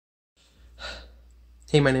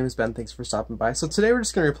Hey, my name is Ben. Thanks for stopping by. So today we're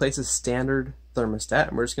just going to replace a standard thermostat,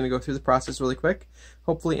 and we're just going to go through the process really quick,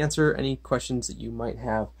 hopefully answer any questions that you might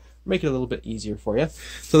have, make it a little bit easier for you.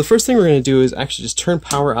 So the first thing we're going to do is actually just turn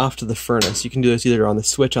power off to the furnace. You can do this either on the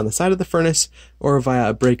switch on the side of the furnace or via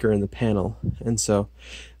a breaker in the panel. And so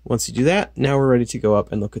once you do that, now we're ready to go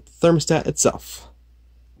up and look at the thermostat itself.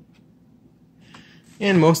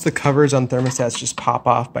 And most of the covers on thermostats just pop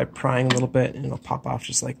off by prying a little bit, and it'll pop off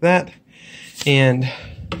just like that. And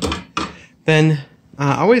then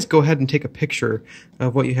always go ahead and take a picture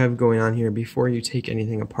of what you have going on here before you take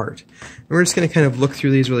anything apart. And we're just going to kind of look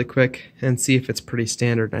through these really quick and see if it's pretty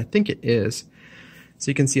standard. And I think it is.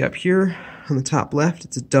 So you can see up here on the top left,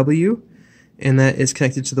 it's a W, and that is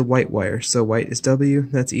connected to the white wire. So white is W,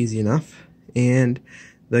 that's easy enough. And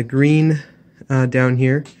the green down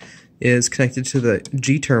here is connected to the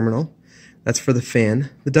G terminal. That's for the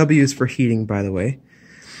fan. The W is for heating, by the way.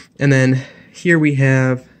 And then here we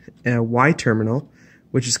have a Y terminal,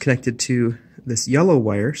 which is connected to this yellow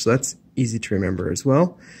wire, so that's easy to remember as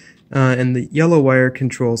well. And the yellow wire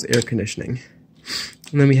controls air conditioning.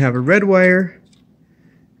 And then we have a red wire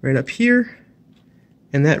right up here,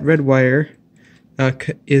 and that red wire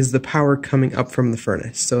is the power coming up from the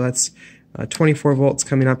furnace. So that's 24 volts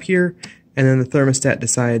coming up here, and then the thermostat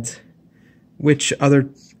decides which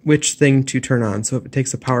thing to turn on. So if it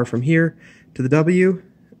takes the power from here to the W,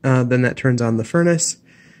 then that turns on the furnace.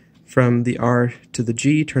 From the R to the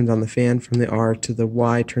G turns on the fan. From the R to the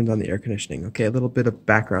Y turns on the air conditioning. Okay, a little bit of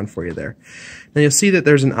background for you there. Now you'll see that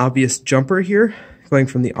there's an obvious jumper here going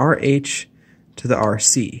from the RH to the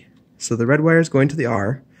RC. So the red wire is going to the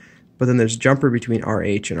R, but then there's a jumper between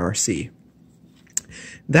RH and RC.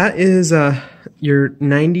 That is you're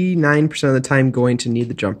 99% of the time going to need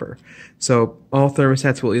the jumper. So all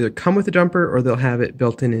thermostats will either come with a jumper or they'll have it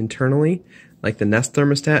built in internally. Like the Nest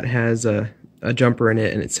thermostat has a jumper in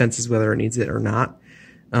it, and it senses whether it needs it or not.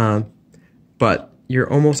 But you're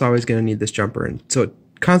almost always going to need this jumper. And so it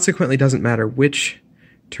consequently doesn't matter which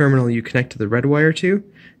terminal you connect to the red wire to.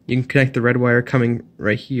 You can connect the red wire coming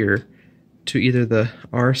right here to either the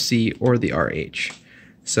RC or the RH.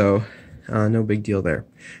 So no big deal there.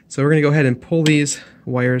 So we're going to go ahead and pull these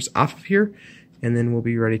wires off of here, and then we'll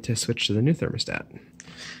be ready to switch to the new thermostat.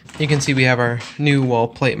 You can see we have our new wall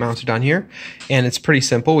plate mounted on here, and it's pretty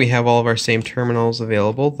simple. We have all of our same terminals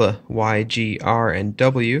available, the Y, G, R, and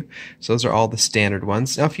W. So those are all the standard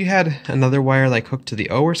ones. Now if you had another wire like hooked to the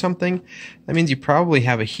O or something, that means you probably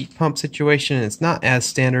have a heat pump situation and it's not as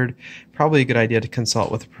standard. Probably a good idea to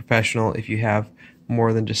consult with a professional if you have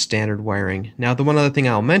more than just standard wiring. Now the one other thing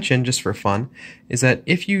I'll mention just for fun is that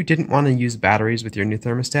if you didn't want to use batteries with your new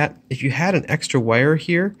thermostat, if you had an extra wire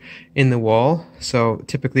here in the wall, so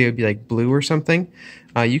typically it would be like blue or something,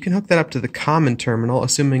 you can hook that up to the common terminal,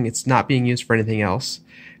 assuming it's not being used for anything else,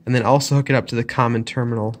 and then also hook it up to the common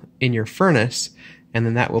terminal in your furnace, and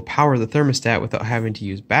then that will power the thermostat without having to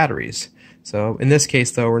use batteries. So in this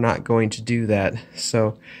case though, we're not going to do that.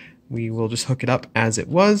 So we will just hook it up as it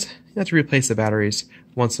was. You have to replace the batteries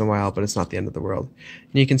once in a while, but it's not the end of the world.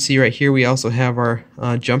 And you can see right here we also have our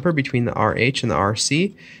jumper between the RH and the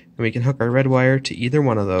RC, and we can hook our red wire to either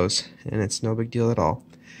one of those, and it's no big deal at all.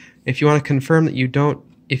 If you want to confirm that you don't,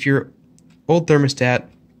 if your old thermostat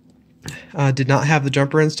did not have the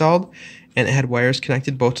jumper installed and it had wires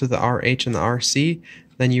connected both to the RH and the RC,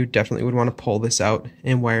 then you definitely would want to pull this out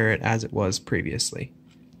and wire it as it was previously.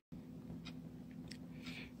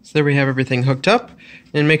 So there we have everything hooked up,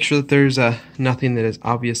 and make sure that there's nothing that is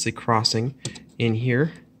obviously crossing in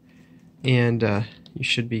here, and you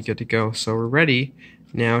should be good to go. So we're ready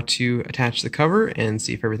now to attach the cover and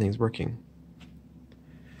see if everything's working.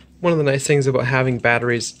 One of the nice things about having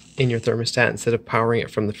batteries in your thermostat instead of powering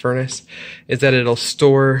it from the furnace is that it'll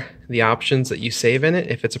store the options that you save in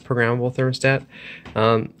it if it's a programmable thermostat.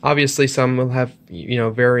 Obviously some will have,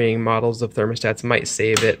 varying models of thermostats might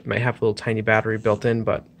save it, might have a little tiny battery built in,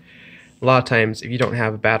 but a lot of times if you don't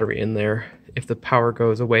have a battery in there, if the power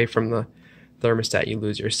goes away from the thermostat, you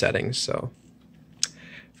lose your settings. So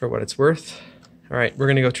for what it's worth. Alright, we're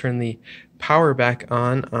going to go turn the power back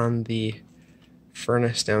on the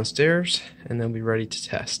furnace downstairs, and then be ready to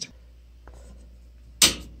test.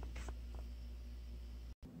 I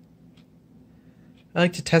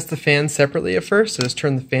like to test the fan separately at first, so just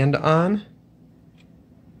turn the fan to on.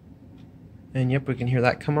 And yep, we can hear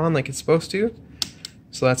that come on like it's supposed to.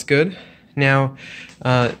 So that's good. Now,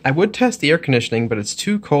 I would test the air conditioning, but it's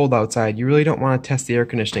too cold outside. You really don't want to test the air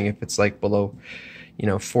conditioning if it's like below,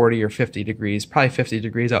 40 or 50 degrees, probably 50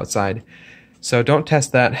 degrees outside. So don't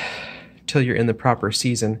test that till you're in the proper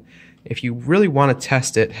season. if you really want to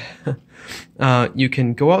test it, you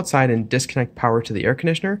can go outside and disconnect power to the air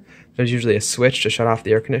conditioner. There's usually a switch to shut off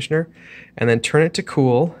the air conditioner, and then turn it to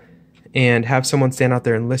cool and have someone stand out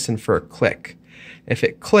there and listen for a click. If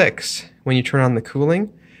it clicks when you turn on the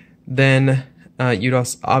cooling, then you'd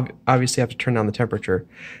also obviously have to turn down the temperature.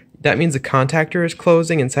 That means the contactor is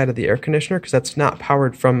closing inside of the air conditioner, because that's not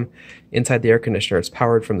powered from inside the air conditioner. It's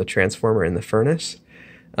powered from the transformer in the furnace.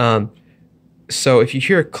 So if you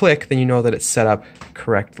hear a click, then you know that it's set up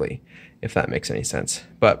correctly, if that makes any sense.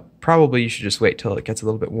 But probably you should just wait till it gets a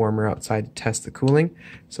little bit warmer outside to test the cooling.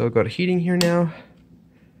 So we'll go to heating here now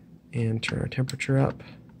and turn our temperature up.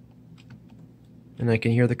 And I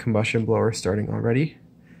can hear the combustion blower starting already.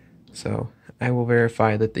 So I will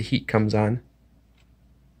verify that the heat comes on.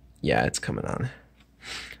 Yeah, it's coming on.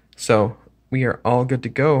 So we are all good to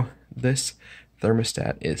go. This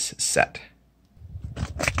thermostat is set.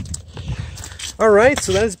 Alright,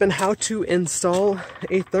 so that has been how to install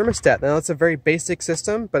a thermostat. Now, it's a very basic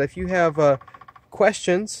system, but if you have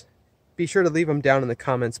questions, be sure to leave them down in the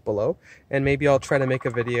comments below, and maybe I'll try to make a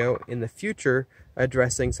video in the future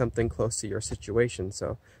addressing something close to your situation.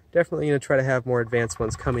 So definitely going to try to have more advanced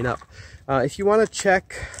ones coming up. If you want to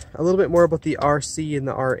check a little bit more about the RC and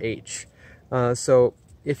the RH, so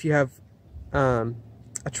if you have a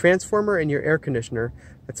transformer in your air conditioner,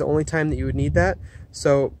 that's the only time that you would need that.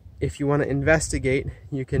 So if you want to investigate,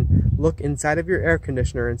 you can look inside of your air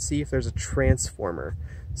conditioner and see if there's a transformer.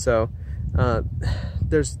 So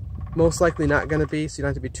there's most likely not going to be, so you don't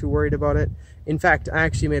have to be too worried about it. In fact, I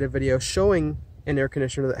actually made a video showing an air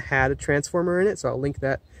conditioner that had a transformer in it, so I'll link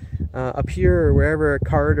that up here or wherever, a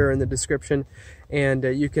card or in the description, and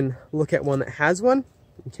you can look at one that has one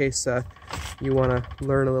in case you want to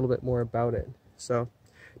learn a little bit more about it. So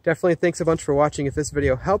definitely thanks a bunch for watching. If this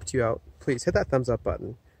video helped you out, please hit that thumbs up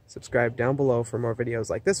button, subscribe down below for more videos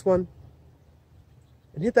like this one,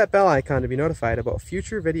 and hit that bell icon to be notified about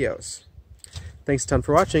future videos. Thanks a ton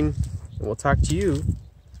for watching, and we'll talk to you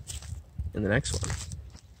in the next one.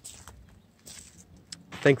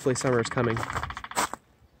 Thankfully, summer is coming.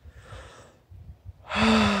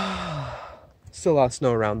 Still a lot of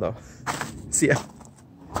snow around, though. See ya.